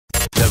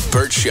The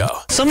Burt Show.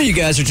 Some of you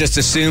guys are just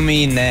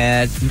assuming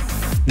that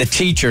the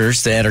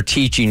teachers that are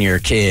teaching your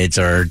kids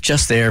are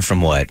just there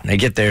from what? They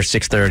get there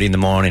 6:30 in the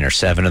morning or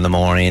 7 in the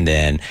morning,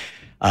 then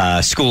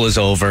school is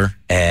over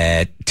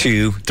at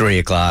 2, 3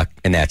 o'clock,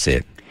 and that's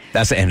it.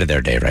 That's the end of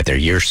their day right there.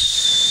 You're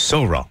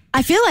so wrong.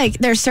 I feel like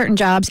there's certain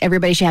jobs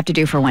everybody should have to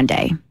do for one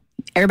day.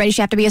 Everybody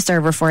should have to be a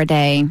server for a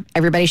day.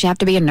 Everybody should have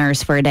to be a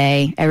nurse for a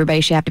day.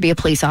 Everybody should have to be a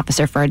police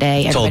officer for a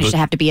day. Everybody should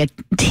have to be a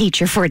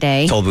teacher for a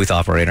day. Toll booth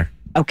operator.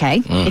 Okay,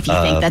 if you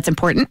think that's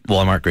important.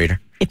 Walmart greeter.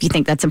 If you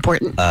think that's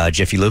important.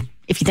 Jiffy Lube.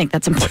 If you think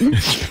that's important.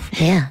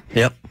 Yeah.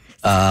 Yep.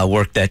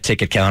 Worked that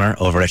ticket counter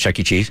over at Chuck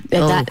E. Cheese.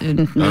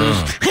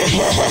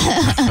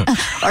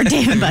 Or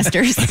Dave &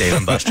 Buster's.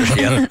 Dave & Buster's,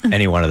 yep.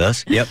 Any one of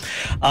those, yep.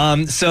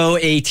 So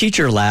a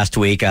teacher last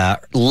week,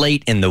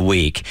 late in the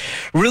week,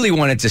 really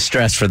wanted to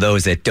stress for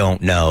those that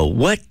don't know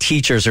what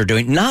teachers are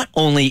doing, not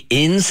only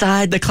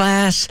inside the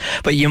class,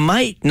 but you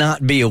might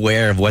not be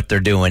aware of what they're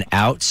doing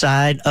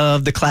outside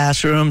of the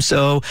classroom.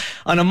 So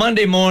on a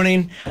Monday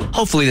morning,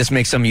 hopefully this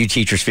makes some of you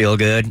teachers feel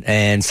good,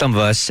 and some of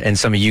us and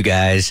some of you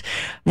guys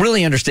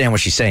really understand what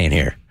she's saying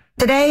here.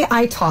 Today,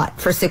 I taught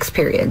for 6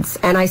 periods,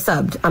 and I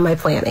subbed on my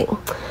planning.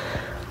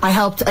 I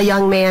helped a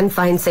young man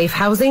find safe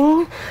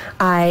housing.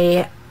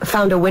 I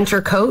found a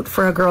winter coat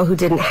for a girl who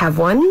didn't have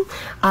one.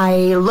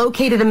 I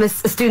located a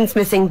student's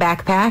missing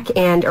backpack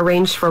and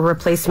arranged for a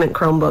replacement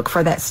Chromebook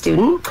for that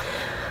student.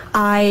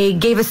 I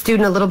gave a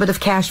student a little bit of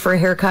cash for a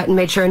haircut and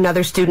made sure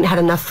another student had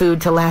enough food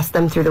to last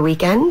them through the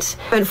weekend.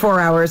 Spent 4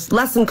 hours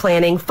lesson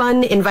planning,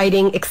 fun,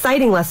 inviting,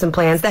 exciting lesson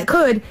plans that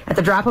could, at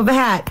the drop of a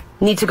hat,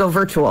 need to go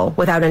virtual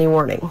without any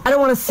warning. I don't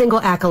want a single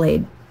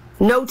accolade.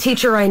 No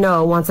teacher I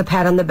know wants a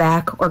pat on the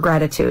back or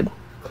gratitude.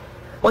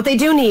 What they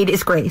do need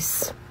is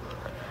grace.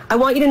 I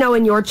want you to know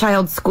in your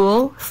child's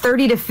school,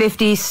 30 to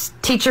 50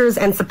 teachers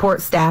and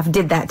support staff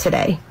did that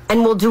today,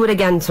 and we'll do it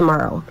again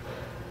tomorrow.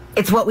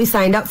 It's what we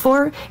signed up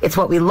for. It's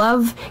what we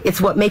love. It's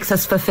what makes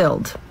us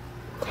fulfilled.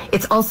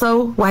 It's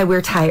also why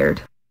we're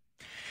tired.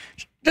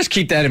 Just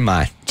keep that in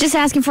mind. Just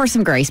asking for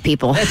some grace,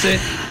 people. That's it.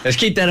 Just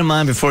keep that in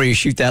mind before you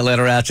shoot that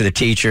letter out to the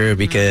teacher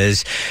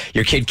because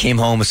your kid came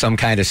home with some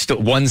kind of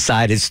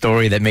one-sided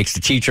story that makes the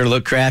teacher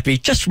look crappy.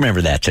 Just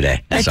remember that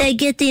today. But they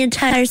get the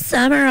entire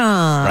summer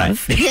off. Right.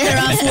 They're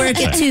off work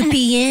at 2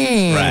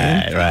 p.m.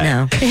 Right.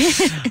 No.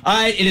 All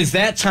right, it is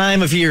that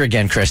time of year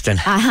again, Kristen.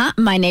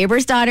 My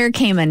neighbor's daughter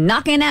came a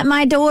knocking at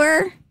my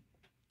door.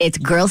 It's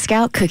Girl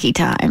Scout cookie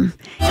time.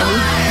 3, 2,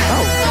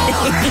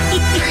 1,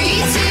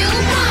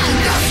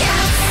 Girl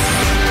Scouts.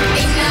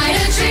 Ignite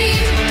a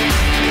dream.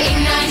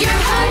 Ignite your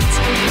heart.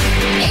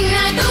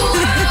 Ignite the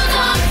world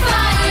on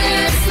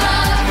fire. It's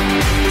love.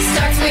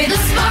 Starts with a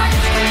spark.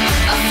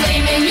 A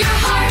flame in your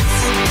heart.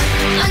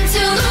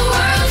 Until the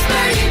world's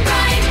burning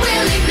bright.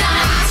 We'll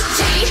ignite.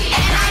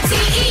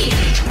 G-N-I-T-E.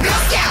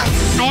 Girl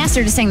Scouts. I asked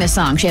her to sing this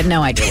song. She had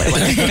no idea what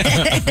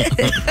it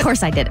was. Of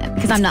course I didn't,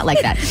 because I'm not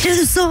like that. Do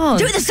the song.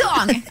 Do the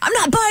song. I'm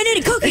not buying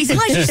any cookies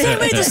unless you sing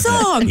me the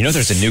song. You know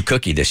there's a new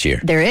cookie this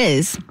year. There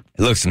is.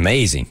 It looks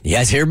amazing. You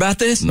guys hear about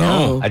this?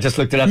 No. I just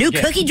looked it up. New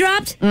again. cookie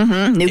dropped?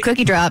 Mm-hmm. New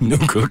cookie drop. New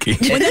cookie.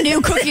 With a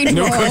new cookie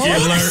New drop. cookie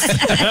alert.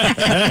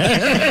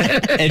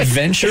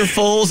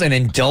 Adventurefuls, an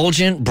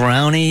indulgent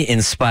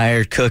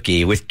brownie-inspired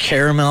cookie with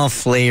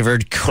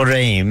caramel-flavored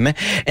cream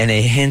and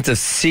a hint of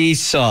sea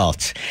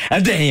salt.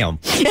 A damn.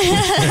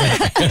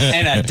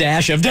 And a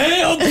dash of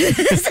damn.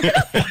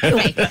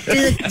 Wait,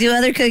 do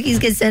other cookies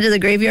get sent to the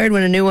graveyard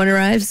when a new one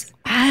arrives?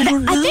 I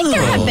think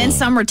there have been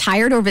some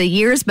retired over the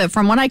years, but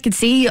from what I could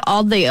see,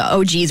 all the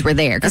OGs were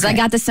there. Because I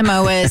got the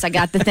Samoas, I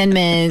got the Thin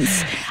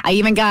Mints, I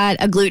even got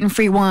a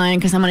gluten-free one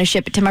because I'm going to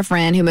ship it to my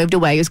friend who moved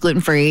away who's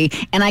gluten-free,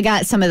 and I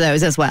got some of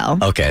those as well.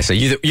 Okay, so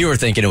you were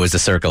thinking it was the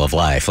circle of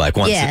life, like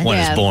one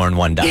is born,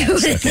 one dies.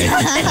 Okay.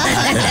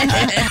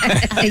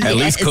 At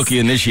least cookie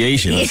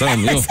initiation or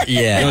something.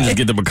 You don't just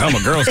get to become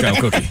a Girl Scout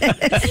cookie.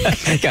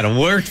 Got to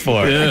work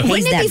for it. Yeah.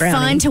 Wouldn't it be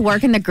fun to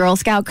work in the Girl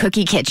Scout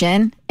cookie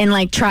kitchen and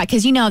like try?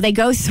 Because they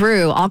go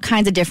through all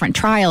kinds of different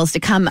trials to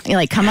come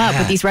up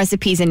with these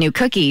recipes and new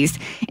cookies,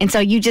 and so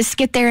you just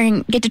get there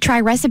and get to try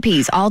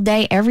recipes all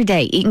day, every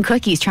day, eating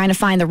cookies, trying to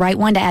find the right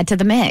one to add to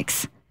the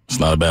mix. It's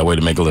not a bad way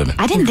to make a living.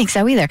 I didn't think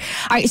so either.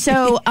 All right,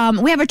 so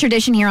we have a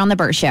tradition here on the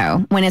Burt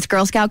Show when it's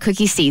Girl Scout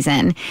cookie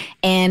season,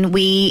 and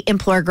we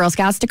implore Girl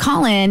Scouts to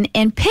call in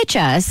and pitch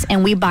us,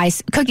 and we buy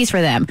cookies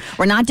for them.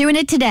 We're not doing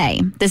it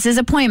today. This is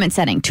appointment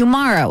setting.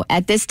 Tomorrow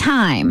at this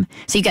time.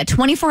 So you got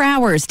 24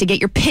 hours to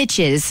get your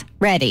pitches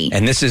ready.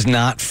 And this is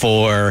not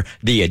for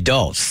the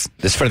adults.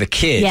 This is for the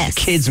kids. Yes.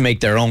 The kids make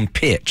their own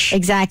pitch.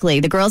 Exactly.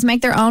 The girls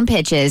make their own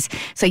pitches.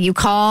 So you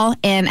call,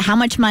 and how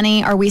much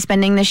money are we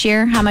spending this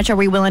year? How much are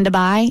we willing to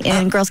buy?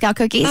 in Girl Scout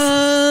cookies?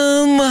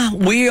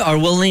 We are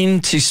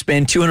willing to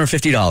spend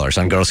 $250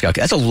 on Girl Scout.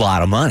 That's a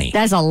lot of money.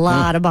 That's a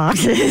lot of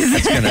boxes.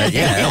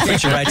 It'll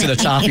put you right to the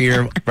top of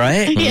your,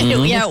 right?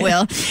 Yeah, it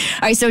will. All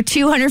right, so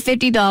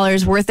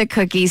 $250 worth of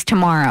cookies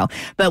tomorrow.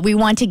 But we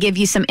want to give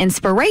you some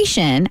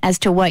inspiration as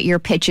to what your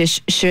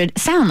pitches should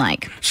sound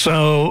like.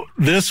 So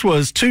this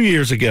was 2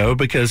 years ago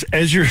because,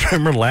 as you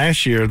remember,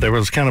 last year there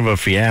was kind of a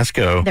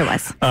fiasco. There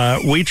was.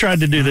 We tried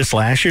to do this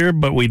last year,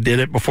 but we did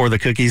it before the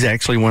cookies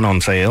actually went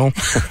on sale.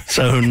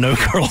 So no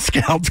Girl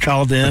Scouts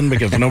called in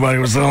because nobody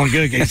was selling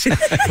cookies.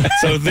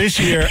 So this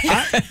year,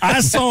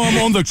 I saw them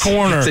on the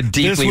corner. It's a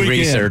deeply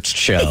researched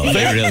show.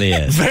 It really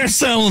is. They're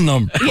selling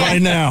them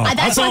right now.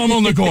 I saw them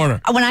on the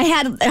corner. When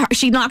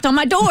she knocked on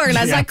my door and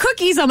I was like,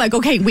 cookies, I'm like,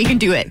 okay, we can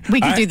do it.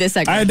 We can do this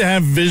segment. I had to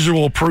have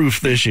visual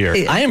proof this year.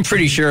 I am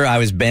pretty sure I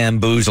was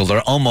bamboozled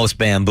or almost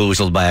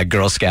bamboozled by a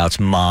Girl Scout's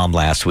mom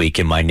last week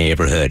in my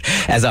neighborhood.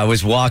 As I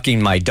was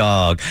walking my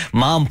dog,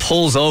 mom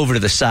pulls over to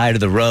the side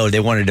of the road. They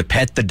wanted to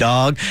pet the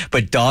dog,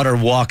 but daughter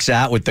walks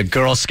out with the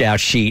Girl Scout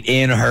sheet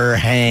in her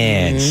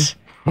hands.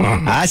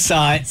 I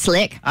saw it.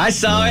 Slick. I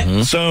saw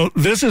it. So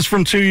this is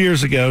from 2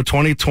 years ago,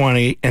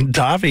 2020, and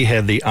Davi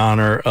had the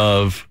honor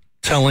of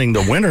telling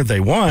the winner they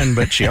won,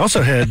 but she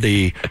also had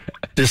the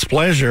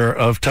displeasure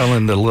of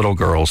telling the little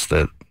girls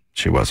that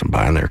she wasn't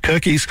buying their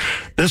cookies.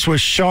 This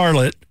was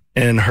Charlotte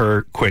in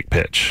her quick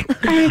pitch.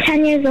 I'm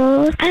 10 years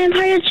old. I'm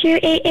part of True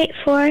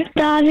 884.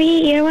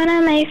 Davi, you're one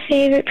of my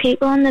favorite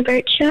people on the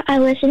Burt Show. I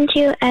listen to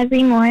you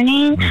every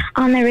morning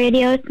on the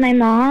radio with my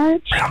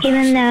mom,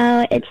 even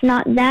though it's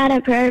not that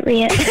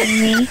appropriate for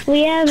me.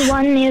 We have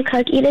one new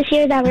cookie this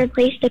year that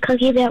replaced a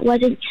cookie that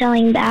wasn't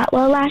selling that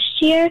well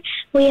last year.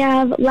 We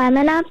have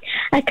Lemon Up,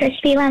 a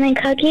crispy lemon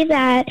cookie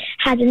that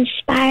has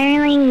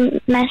inspiring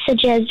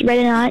messages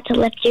written on it to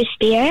lift your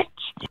spirits.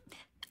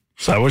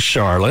 So that was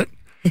Charlotte.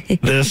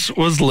 This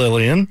was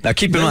Lillian. Now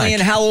keep in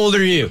mind, how old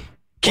are you?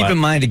 Keep in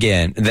mind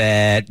again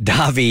that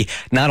Davi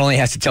not only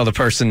has to tell the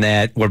person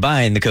that we're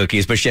buying the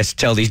cookies, but she has to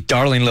tell these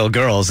darling little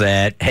girls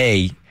that,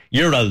 hey,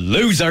 you're a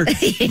loser.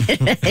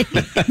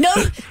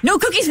 No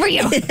cookies for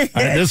you. All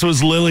right, this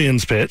was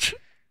Lillian's pitch.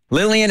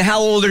 Lillian, how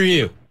old are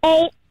you?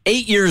 8.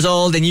 8 years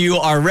old, and you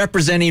are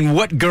representing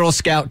what Girl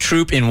Scout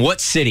troop in what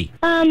city?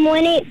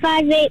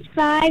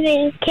 18585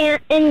 in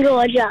Canton,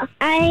 Georgia.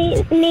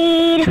 I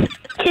need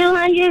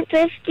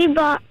 250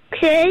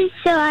 boxes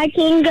so I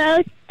can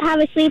go have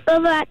a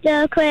sleepover at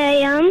the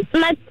aquarium.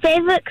 My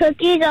favorite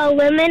cookies are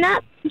Lemon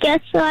Up,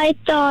 just like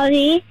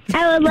Davi.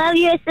 I would love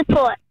your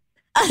support.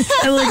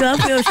 I would love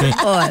your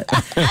support.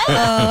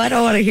 Oh, I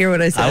don't want to hear what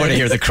I said. I want to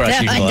hear the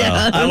crushing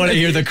blow. I want to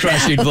hear the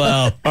crushing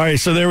blow. All right,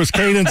 so there was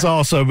Cadence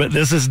also, but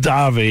this is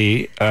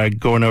Davi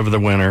going over the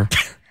winner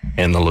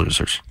and the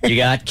losers. You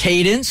got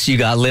Cadence, you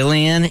got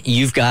Lillian,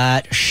 you've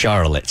got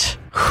Charlotte.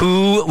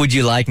 Who would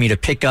you like me to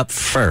pick up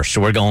first?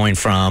 We're going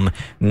from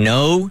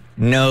no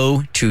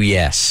to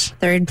yes.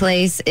 Third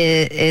place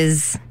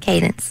is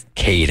Cadence.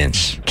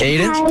 Cadence.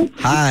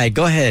 Hi.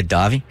 Go ahead,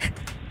 Davi.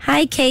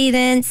 Hi,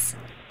 Cadence.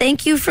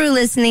 Thank you for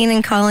listening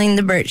and calling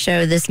the Burt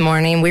Show this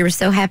morning. We were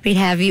so happy to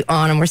have you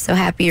on, and we're so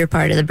happy you're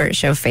part of the Burt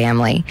Show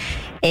family.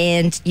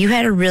 And you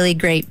had a really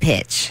great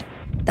pitch.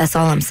 That's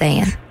all I'm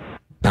saying.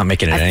 Not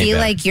making it any I feel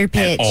better. like your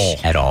pitch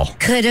At all.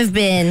 could have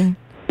been,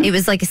 it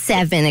was like a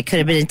 7. It could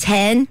have been a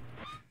 10.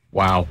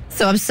 Wow.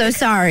 So I'm so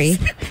sorry.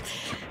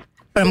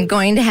 But I'm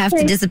going to have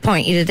to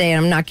disappoint you today,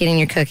 and I'm not getting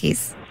your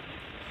cookies.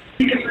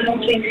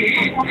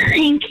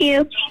 Thank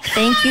you.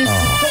 Thank you. Go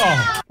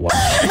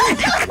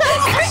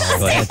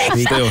ahead.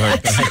 Still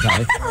hurt. Go ahead,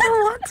 Davi. I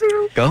don't want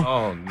to. Go.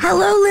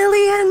 Hello,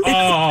 Lillian.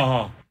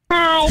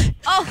 Hi.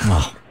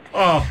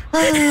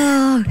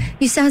 Oh,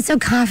 you sound so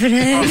confident.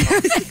 I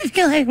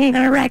feel like I'm going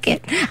to wreck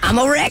it. I'm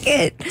going to wreck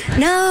it.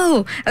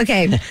 No.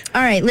 Okay.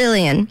 All right,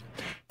 Lillian.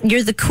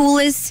 You're the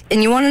coolest,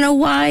 and you want to know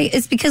why?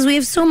 It's because we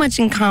have so much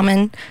in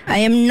common. I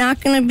am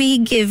not going to be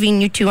giving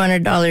you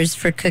 $200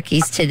 for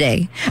cookies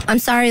today. I'm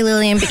sorry,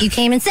 Lillian, but you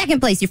came in second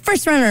place. You're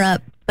first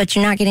runner-up, but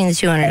you're not getting the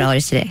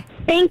 $200 today.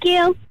 Thank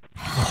you.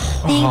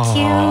 Thank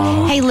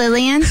you. Hey,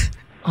 Lillian.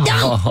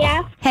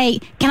 Yeah. Hey,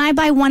 can I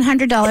buy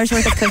 $100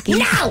 worth of cookies?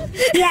 No.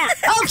 Yeah.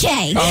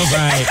 Okay. All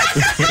right.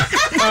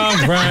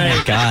 All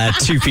right. God,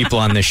 2 people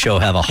on this show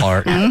have a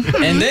heart. And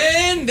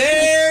then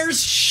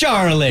there's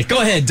Charlotte.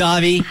 Go ahead,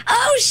 Davi.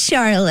 Oh,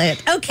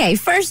 Charlotte. Okay,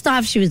 first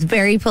off, she was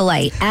very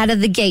polite. Out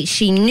of the gate,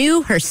 she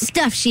knew her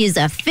stuff. She is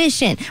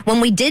efficient.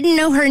 When we didn't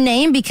know her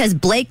name because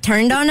Blake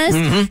turned on us,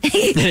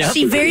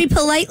 she very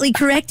politely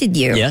corrected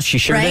you. Yes, she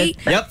sure right?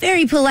 did. Yep.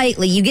 Very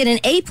politely. You get an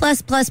A++++++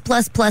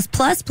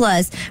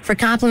 for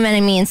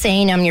complimenting me and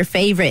saying I'm your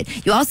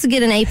favorite. You also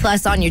get an A+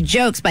 on your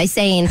jokes by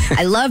saying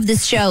I love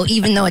this show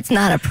even though it's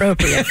not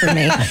appropriate for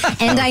me.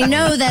 And I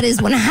know that is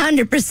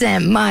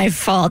 100% my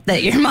fault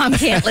that your mom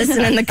can't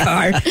listen in the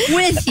car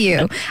with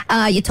you.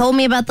 You told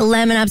me about the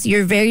Lemon Ups.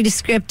 You're very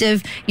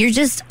descriptive. You're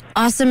just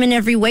awesome in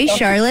every way,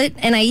 Charlotte.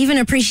 And I even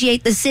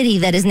appreciate the city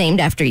that is named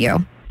after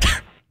you.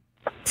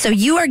 So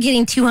you are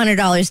getting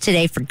 $200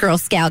 today for Girl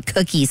Scout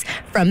cookies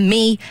from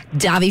me,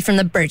 Davi from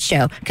The Burt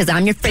Show, because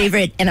I'm your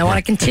favorite and I want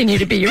to continue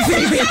to be your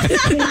favorite.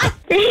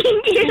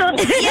 Thank you. 4, 3, 2,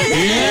 1.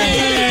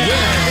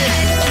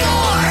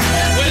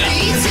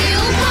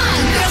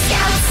 Girl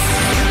Scouts.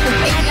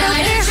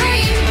 Ignite a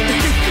dream.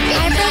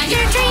 Ignite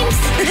your dreams.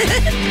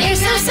 There's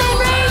no sun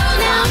right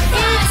now.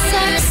 It's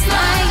a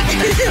slide.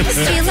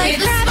 Feel like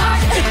crap.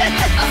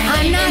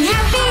 I'm not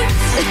happy.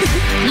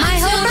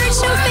 My whole Burt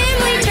Show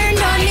family turned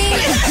on me.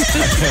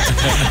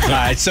 All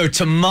right, so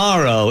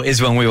tomorrow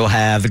is when we will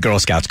have the Girl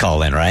Scouts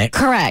call in, right?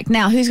 Correct.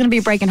 Now, who's going to be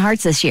breaking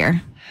hearts this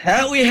year?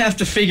 That we have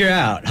to figure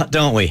out,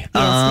 don't we?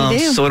 Yes, we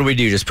do. So what do we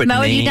do? Just put Mo,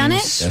 names? have you done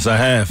it? Yes, I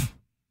have.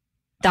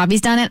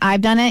 Davi's done it.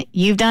 I've done it.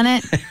 You've done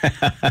it.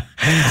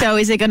 So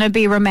is it going to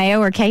be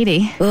Romeo or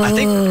Katie? I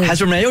think, has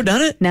Romeo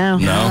done it? No.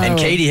 And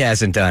Katie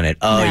hasn't done it.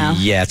 Oh, No.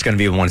 yeah, it's going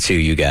to be 1-2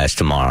 you guys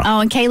tomorrow. Oh,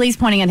 and Kaylee's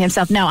pointing at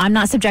himself. No, I'm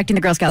not subjecting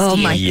the Girl Scouts to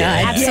you. my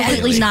Yeah. God.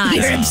 Absolutely not.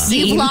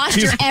 You've lost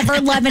your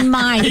ever-loving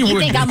mind. You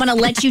think I'm going to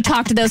let you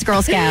talk to those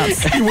Girl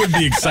Scouts? You would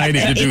be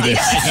excited to do this.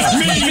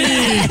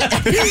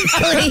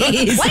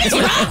 Please. What is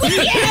wrong with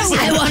you?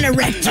 I want to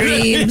wreck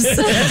dreams.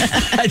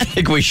 I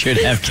think we should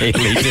have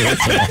Kaylee do it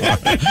tomorrow.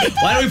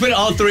 Why don't we put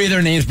all three of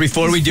their names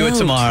before we do it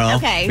tomorrow?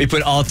 Okay. We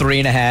put all three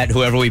in a hat.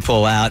 Whoever we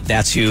pull out,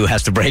 that's who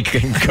has to break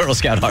Girl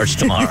Scout hearts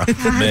tomorrow.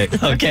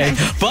 Okay?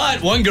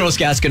 But one Girl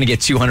Scout's going to get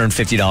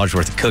 $250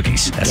 worth of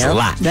cookies. That's a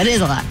lot. That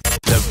is a lot.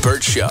 The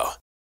Burt Show.